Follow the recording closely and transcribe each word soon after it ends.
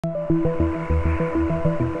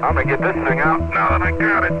I'm gonna get this thing out now that I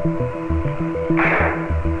got it.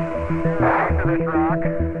 To this rock,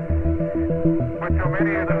 which so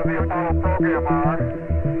many of the Apollo program are,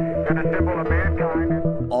 and a symbol of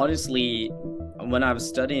mankind. Honestly, when I was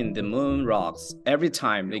studying the moon rocks, every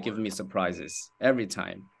time they give me surprises. Every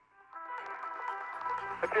time.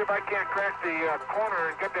 Let's see if I can't crack the corner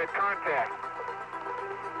and get that contact.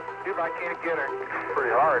 See if I can't get it.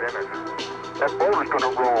 Pretty hard, isn't it? That boulder's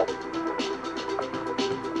gonna roll.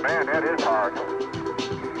 Man, that is hard.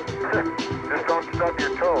 Just don't stub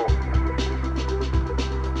your toe.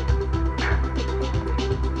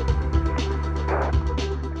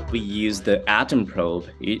 We use the atom probe,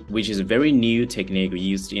 which is a very new technique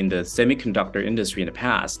used in the semiconductor industry in the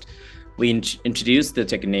past. We introduced the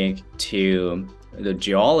technique to the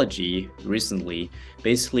geology recently.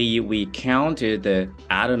 Basically, we counted the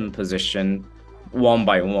atom position one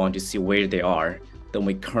by one to see where they are. Then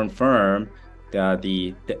we confirm that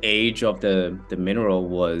the age of the mineral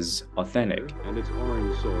was authentic. And its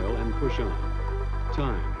orange soil and push on.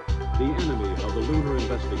 Time, the enemy of the lunar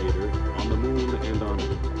investigator on the moon and on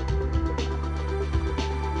Earth.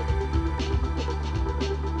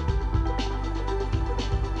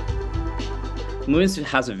 Moon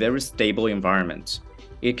has a very stable environment.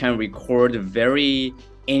 It can record very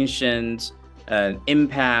ancient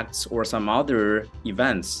impacts or some other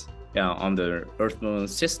events on the Earth-Moon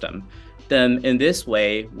system. Then in this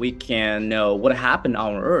way, we can know what happened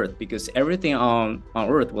on Earth because everything on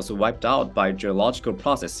Earth was wiped out by geological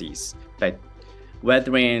processes, by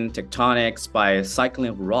weathering, tectonics, by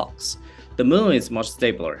cycling of rocks. The moon is much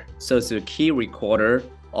stabler, so it's a key recorder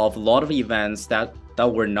of a lot of events that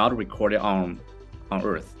were not recorded on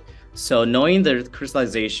Earth. So knowing the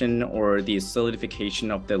crystallization or the solidification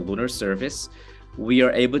of the lunar surface, we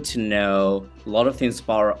are able to know a lot of things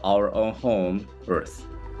about our own home, Earth.